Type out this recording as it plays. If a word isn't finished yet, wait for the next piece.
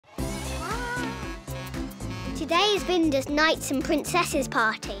Today is Vinder's Knights and Princesses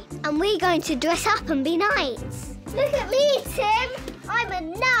party, and we're going to dress up and be knights. Look at me, Tim! I'm a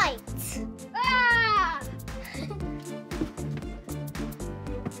knight! Ah!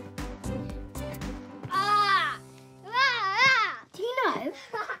 Ah! Ah! Do you know,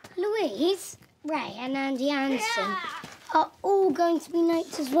 Louise, Ray and Andy Adamson are all going to be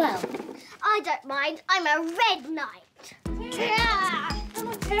knights as well. I don't mind. I'm a red knight. Come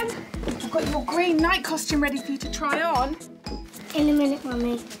on, Tim. I've got your green knight costume ready for you to try on. In a minute,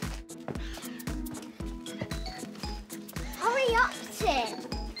 Mummy. Hurry up, Tim.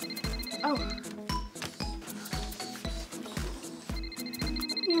 Oh.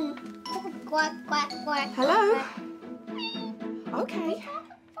 Quack, quack, quack. Hello? Quack. Okay.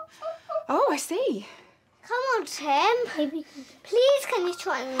 Oh, I see. Come on, Tim. Please, can you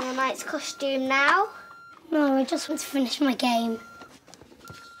try on your knight's costume now? No, I just want to finish my game.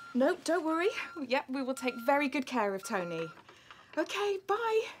 No, don't worry. Yep, we will take very good care of Tony. OK,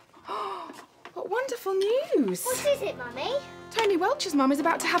 bye. What wonderful news. What is it, Mummy? Tony Welch's mum is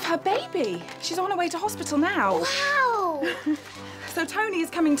about to have her baby. She's on her way to hospital now. Wow! So Tony is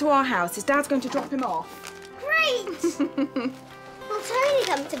coming to our house. His dad's going to drop him off. Great! Will Tony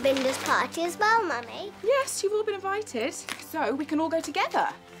come to Binder's party as well, Mummy? Yes, you've all been invited. So we can all go together.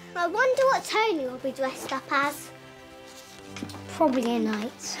 I wonder what Tony will be dressed up as. Probably a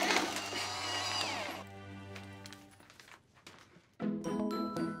knight.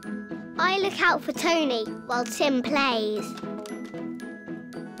 I look out for Tony while Tim plays.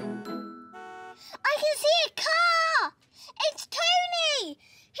 I can see a car! It's Tony!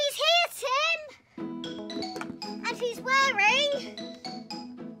 He's here, Tim! And he's wearing...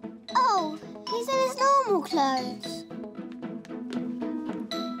 Oh, he's in his normal clothes.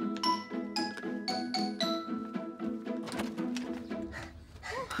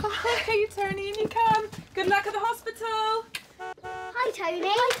 Hi, Tony, in you come. Good luck at the hospital. Hi, Tony.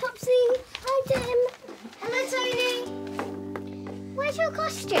 Hi, Topsy. Hi, Tim. Hello, Tony. Where's your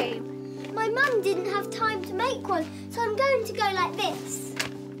costume? My mum didn't have time to make one, so I'm going to go like this.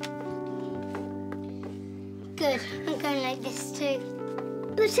 Good, I'm going like this too.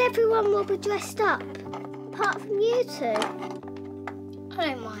 But everyone will be dressed up, apart from you two. I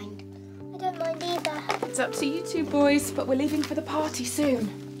don't mind. I don't mind either. It's up to you two boys, but we're leaving for the party soon.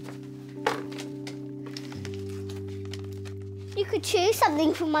 You could choose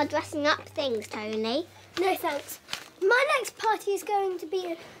something from my dressing up things, Tony. No, thanks. My next party is going to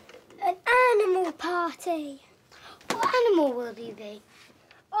be an animal party. What animal will you be?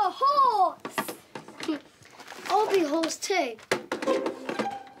 A horse! I'll be a horse too.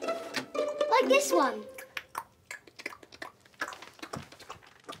 Like this one.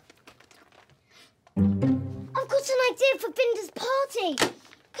 I've got an idea for Binder's party.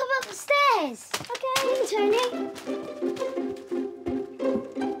 Come up the stairs. Okay, Tony.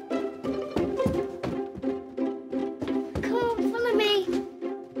 Come on, follow me.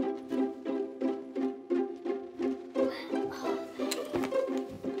 Where are they?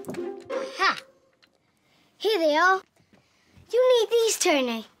 Aha! Here they are. You need these,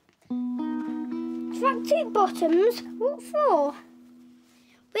 Tony. Tracksuit bottoms? What for?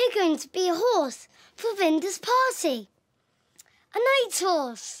 We're going to be a horse for Binder's party. A knight's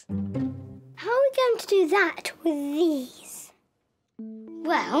horse. How are we going to do that with these?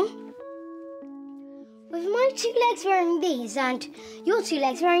 Well, with my two legs wearing these and your two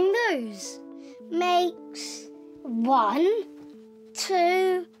legs wearing those, makes 1,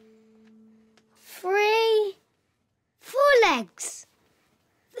 2, 3, 4 legs.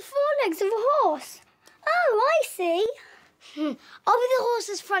 The 4 legs of a horse. Oh, I see. I'll be the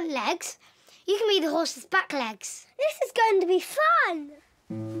horse's front legs. You can be the horse's back legs. This is going to be fun.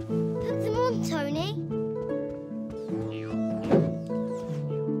 Put them on, Tony.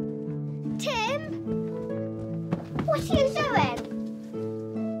 Tim, what are you doing?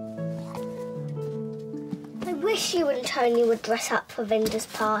 I wish you and Tony would dress up for Binder's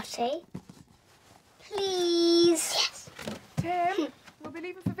party. Please. Yes. Tim, we'll be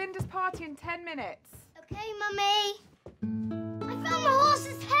leaving for Vinder's party in 10 minutes. OK, Mummy. I found my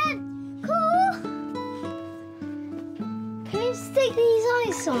horse's head. Cool. Can you stick these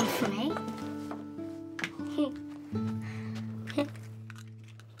eyes on for me?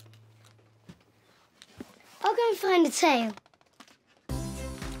 I'll go and find a tail.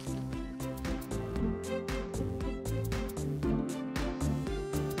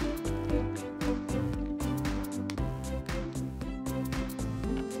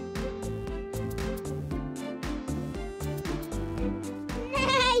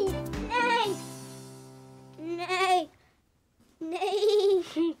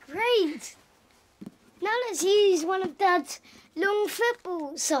 Let's use one of Dad's long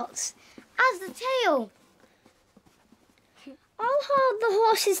football socks as the tail. I'll hold the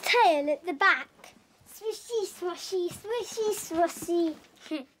horse's tail at the back. Swishy, swashy, swishy, swashy.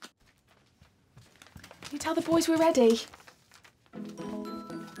 You tell the boys we're ready. Tim,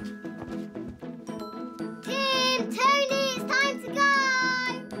 Tony, it's time to go!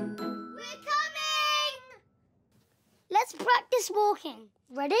 We're coming! Let's practice walking.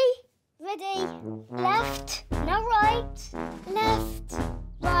 Ready? Ready. Left, now right. Left,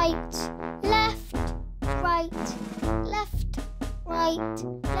 right, left, right, left, right,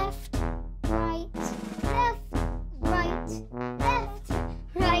 left, right, left, right, left,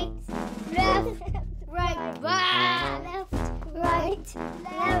 right, left, right, left, right,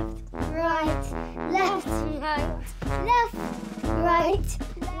 left, right, left, right, left, right,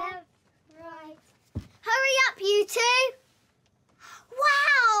 left, right. Hurry up, you two!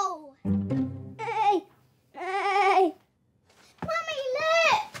 Wow! Hey! Hey! Mummy,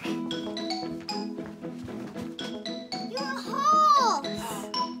 look! You're a horse!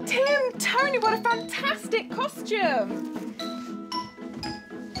 Tim, Tony, what a fantastic costume!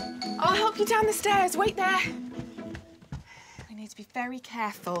 I'll help you down the stairs. Wait there. We need to be very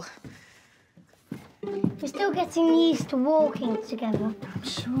careful. We're still getting used to walking together. I'm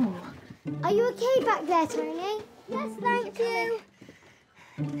sure. Are you okay back there, Tony? Yes, thank you.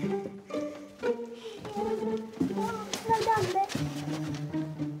 Slow down a bit.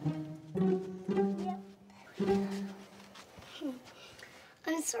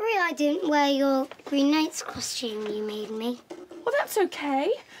 I'm sorry I didn't wear your Green Knight's costume you made me. Well, that's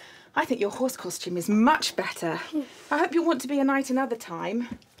okay. I think your horse costume is much better. I hope you'll want to be a knight another time.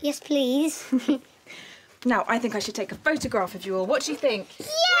 Yes, please. Now, I think I should take a photograph of you all. What do you think? Yeah!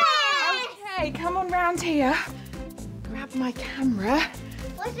 Okay, come on round here. Grab my camera.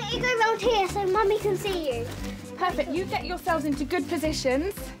 Why don't you go round here so Mummy can see you? Perfect. You get yourselves into good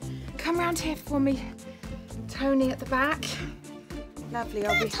positions. Come round here for me. Tony at the back. Lovely.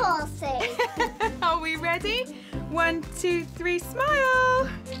 Good horsey. Are we ready? 1, 2, 3, smile.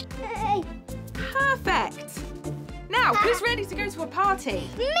 Hey. Perfect. Now, who's ready to go to a party?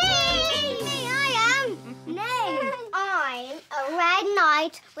 Me, I am. No, I'm a red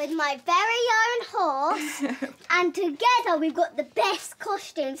knight with my very own horse. And together we've got the best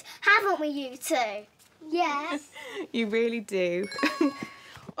costumes, haven't we, you two? Yes. You really do.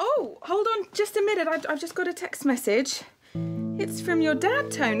 Oh, hold on just a minute. I've just got a text message. It's from your dad,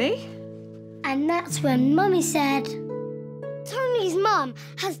 Tony. And that's when Mummy said, Tony's mum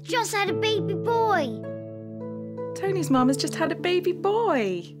has just had a baby boy. Tony's mum has just had a baby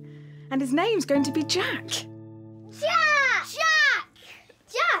boy. And his name's going to be Jack. Jack! Jack!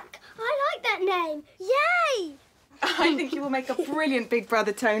 Jack! I like that name. Yay! I think you will make a brilliant big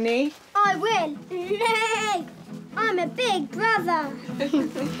brother, Tony. I will. Yay! I'm a big brother.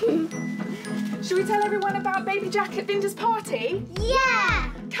 Should we tell everyone about baby Jack at Vinder's party?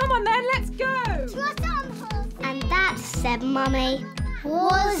 Yeah! Come on then, let's go! Trot on, horse. And that, said Mummy,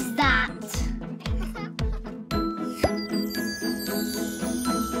 was that.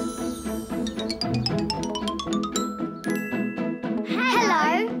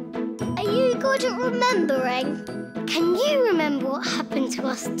 Hello. Are you good at remembering? Can you remember what happened to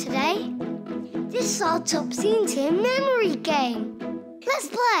us today? This is our Topsy and Tim memory game. Let's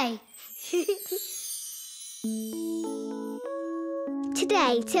play.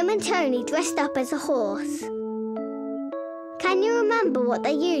 Today, Tim and Tony dressed up as a horse. Can you remember what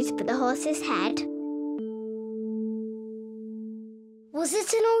they used for the horse's head? Was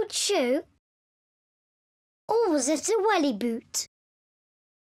it an old shoe? Or was it a welly boot?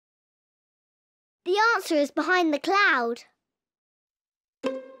 The answer is behind the cloud.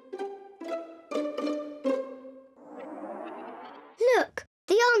 Look,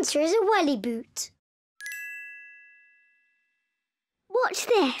 the answer is a welly boot. Watch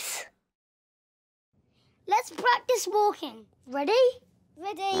this. Let's practice walking. Ready?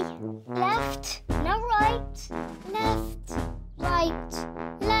 Ready. Left, now right. Left, right,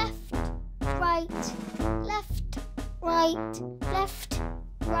 left, right, left, right, left,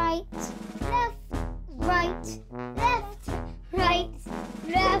 right, left, right, left, right,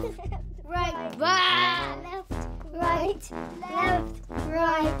 left, right, left, right, left,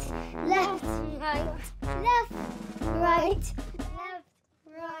 right, left, right, left, right, left,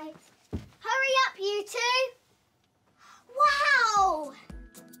 right. Hurry up, you two. Wow!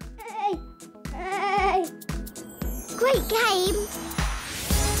 Hey, hey. Great game.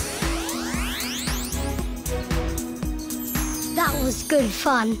 That was good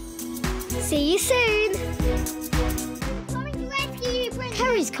fun. See you soon. Coming to rescue you, Princess.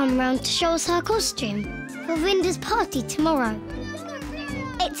 Kerry Kerry's come round to show us her costume for Vinda's party tomorrow.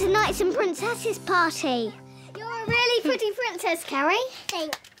 It's a Knights and Princesses party. You're a really pretty princess, Kerry.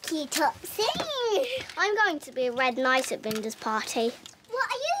 Thank you, Topsy. I'm going to be a red knight at Vinda's party. What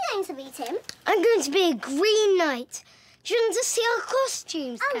are you going to be, Tim? I'm going to be a green knight. Do you want to see our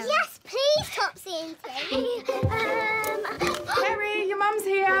costumes, Oh, Kerry? yes, please, Topsy and Tim. Kerry, your mum's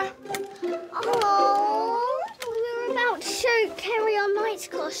here. Oh, we were about to show Kerry our knight's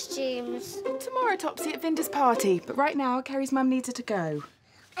costumes. Tomorrow, Topsy, at Vinda's party. But right now, Kerry's mum needs her to go.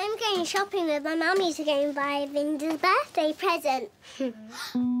 I'm going shopping with my mummy to go and buy Vinda's birthday present. We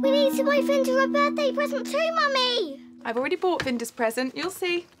need to buy Vinda a birthday present too, Mummy. I've already bought Vinda's present. You'll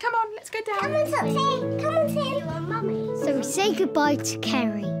see. Come on, let's go down. Come on, Topsy. Come on, Tim. You are Mummy. So we say goodbye to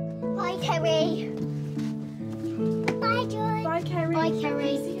Kerry. Bye, Kerry. Bye, Joy. Bye, Kerry. Bye,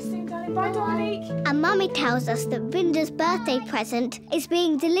 Kerry. See you soon, darling. Bye, Dominique. And Mummy tells us that Vinda's birthday present is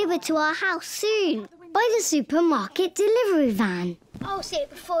being delivered to our house soon. By the supermarket delivery van. I'll see it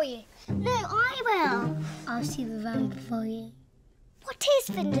before you. No, I will. I'll see the van before you. What is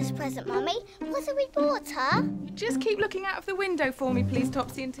Vinda's present, Mummy? What have we bought her? Just keep looking out of the window for me, please,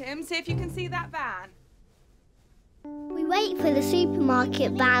 Topsy and Tim. See if you can see that van. We wait for the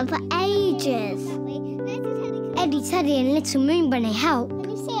supermarket van for ages. Eddie, Teddy and Little Moon Bunny help. Can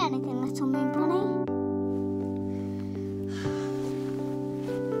you see anything, Little Moon Bunny?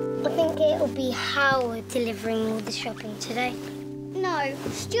 I think it'll be Howard delivering all the shopping today. No,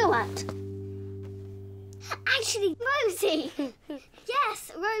 Stuart. Actually, Rosie.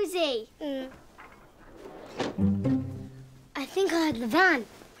 Yes, Rosie. I think I heard the van.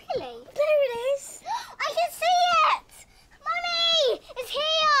 Really? There it is. I can see it. Mummy, it's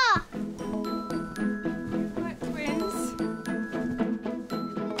here. Right, twins.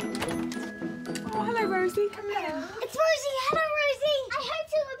 Oh, hello, Rosie. Come here. It's Rosie. Hello, Rosie. I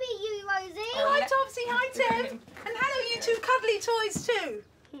hoped it would be you, Rosie. Hi, Topsy. Hi, Tim. And hello, you two cuddly toys too.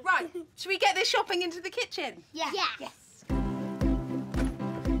 Right, should we get this shopping into the kitchen? Yeah. Yes.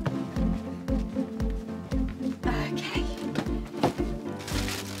 Okay.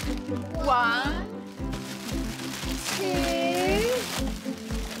 1, 2,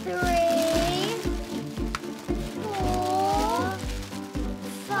 3, 4,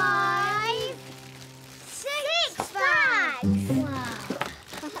 5, 6 bags. Wow.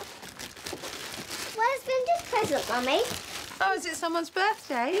 Where's Vinda's present, Mummy? Oh, is it someone's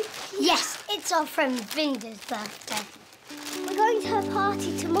birthday? Yes, it's our friend Vinda's birthday. We're going to her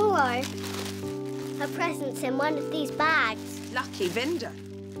party tomorrow. Her present's in one of these bags. Lucky Vinda.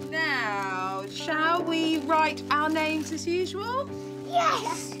 Now, shall we write our names as usual?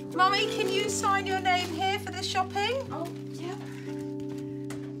 Yes. Mummy, can you sign your name here for the shopping? Oh, yeah.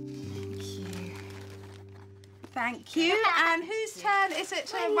 Thank you. Thank you. And whose turn is it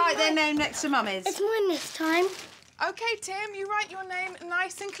to write their name next to Mummy's? It's mine this time. OK, Tim, you write your name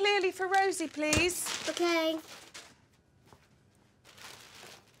nice and clearly for Rosie, please. Okay.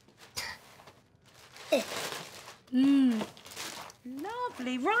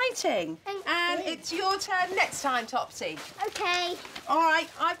 Lovely writing. And it's your turn next time, Topsy. Okay. All right,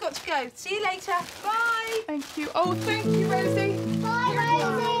 I've got to go. See you later. Bye. Thank you. Oh, thank you, Rosie. Bye,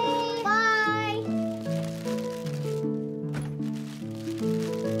 Rosie. Bye.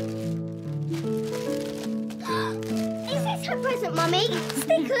 Is this her present, Mummy?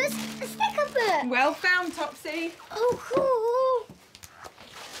 Stickers? A sticker book. Well found, Topsy. Oh, cool.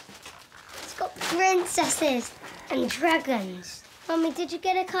 It's got princesses and dragons. Mummy, did you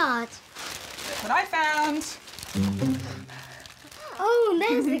get a card? That's what I found. Oh,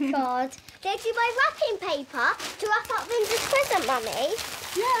 there's the card. Did you buy wrapping paper to wrap up Vinda's present, Mummy?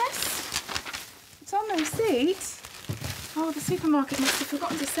 Yes. It's on the receipt. Oh, the supermarket must have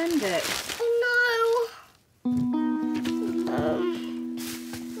forgotten to send it. Oh, no.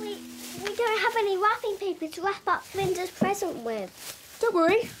 We don't have any wrapping paper to wrap up Vinda's present with. Don't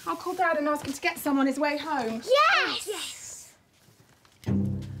worry. I'll call Dad and ask him to get some on his way home. Yes! Yes.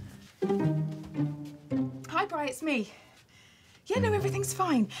 Hi, Bri, it's me. Yeah, no, everything's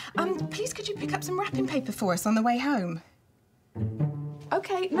fine. Please could you pick up some wrapping paper for us on the way home?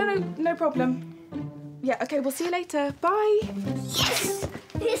 Okay, no problem. Yeah, okay, we'll see you later. Bye. Yes!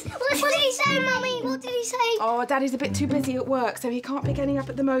 Yes. What did he say, Mummy? What did he say? Oh, Daddy's a bit too busy at work, so he can't pick any up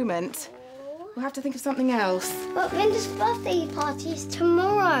at the moment. We'll have to think of something else. But Vinda's birthday party is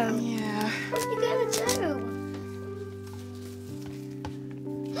tomorrow. Yeah. What are you going to do?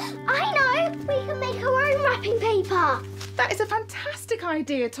 I know! We can make our own wrapping paper. That is a fantastic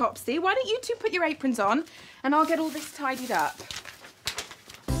idea, Topsy. Why don't you two put your aprons on and I'll get all this tidied up.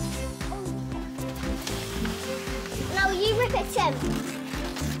 Now you rip it, Tim.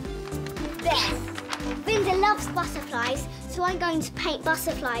 this. Vinda loves butterflies, so I'm going to paint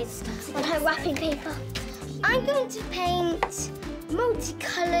butterflies on her wrapping paper. I'm going to paint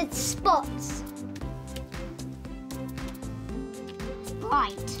multicoloured spots.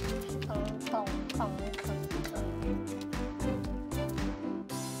 Right.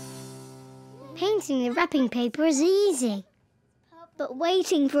 Painting the wrapping paper is easy, but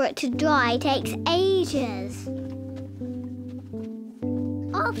waiting for it to dry takes ages.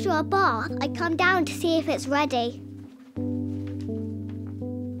 After our bath, I come down to see if it's ready.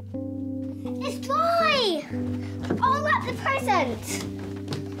 It's dry! I'll wrap the present.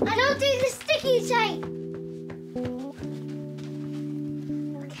 And I'll do the sticky tape.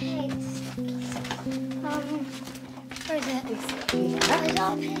 Okay, where is it? Where's it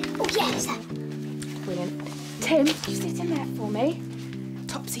up here? Oh, yeah, it's there. Brilliant. Tim, you sit in there for me.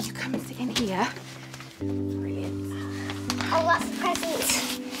 Topsy, you come and sit in here. Brilliant. I'll wrap the present.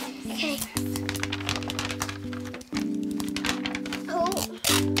 Okay. Oh.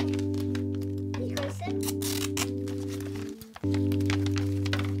 You guys sit? There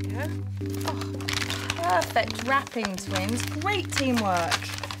we go. Oh, perfect wrapping, twins. Great teamwork.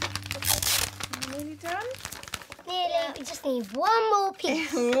 Nearly done? Nearly. We just need one more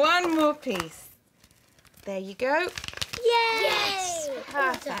piece. One more piece. There you go. Yay! Yes!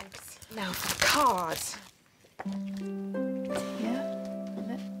 Perfect. Now for the card. Here,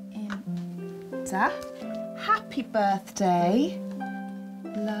 Linda. Happy birthday.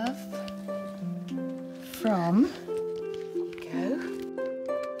 Love from. Go.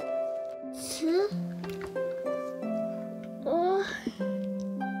 To. Oh.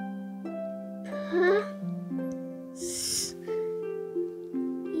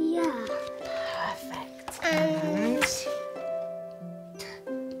 Yeah. Perfect. And.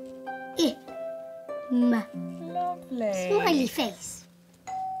 Lovely. Smiley face.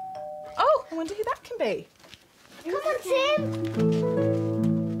 Oh, I wonder who that can be. Come on, Tim.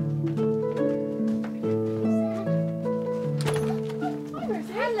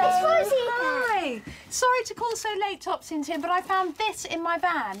 Hello. It's Rosie. Hi. Sorry to call so late, Topsy and Tim, but I found this in my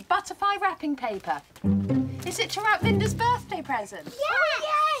van. Butterfly wrapping paper. Is it to wrap Vinda's birthday present?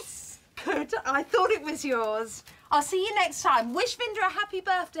 Yes! Good. I thought it was yours. I'll see you next time. Wish Vinda a happy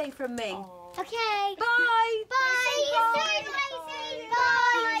birthday from me. Okay. Bye. Bye.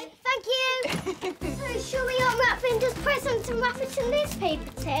 Bye. Thank you. So, shall we unwrap Vinda's present and wrap it in this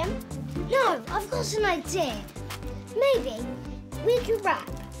paper, Tim? No, I've got an idea. Maybe we could wrap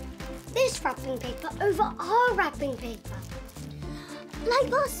this wrapping paper over our wrapping paper.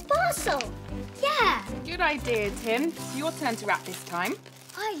 Like our parcel. Yeah. Good idea, Tim. It's your turn to wrap this time.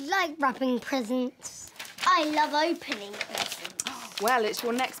 I like wrapping presents. I love opening presents. Well, it's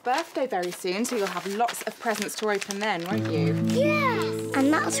your next birthday very soon, so you'll have lots of presents to open then, won't you? Yes!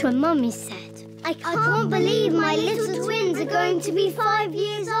 And that's what Mummy said. I can't believe my little twins are going to be 5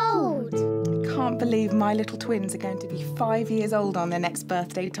 years old. Can't believe my little twins are going to be 5 years old on their next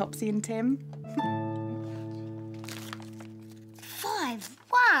birthday, Topsy and Tim. 5?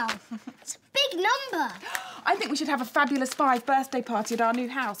 Wow! It's a big number. I think we should have a fabulous 5 birthday party at our new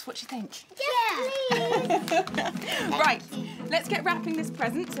house. What do you think? Yeah, please. Right, let's get wrapping this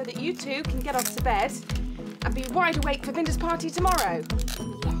present so that you two can get off to bed and be wide awake for Vinda's party tomorrow.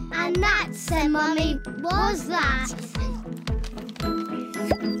 And that, said Mummy, was that.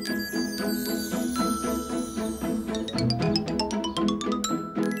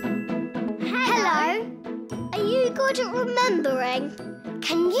 Hello. Are you good at remembering?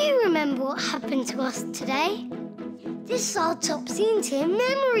 Can you remember what happened to us today? This is our Topsy and Tim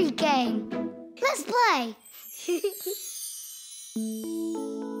memory game. Let's play.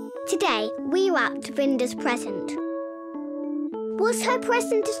 Today, we wrapped Vinda's present. Was her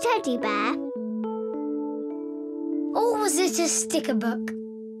present a teddy bear? Or was it a sticker book?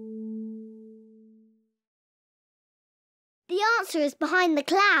 The answer is behind the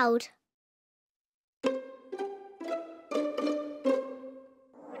cloud.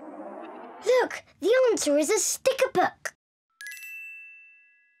 Look, the answer is a sticker book.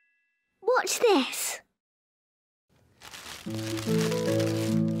 Watch this.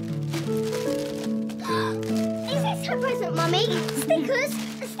 Is this her present, Mummy? Stickers?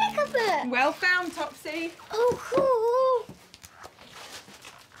 A sticker book. Well found, Topsy. Oh, cool.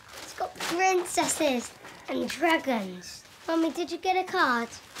 It's got princesses and dragons. Mummy, did you get a card?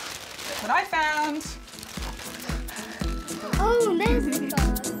 That's what I found. Oh, there's the card.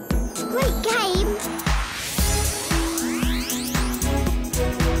 Great game.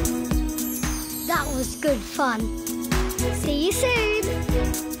 That was good fun. See you soon.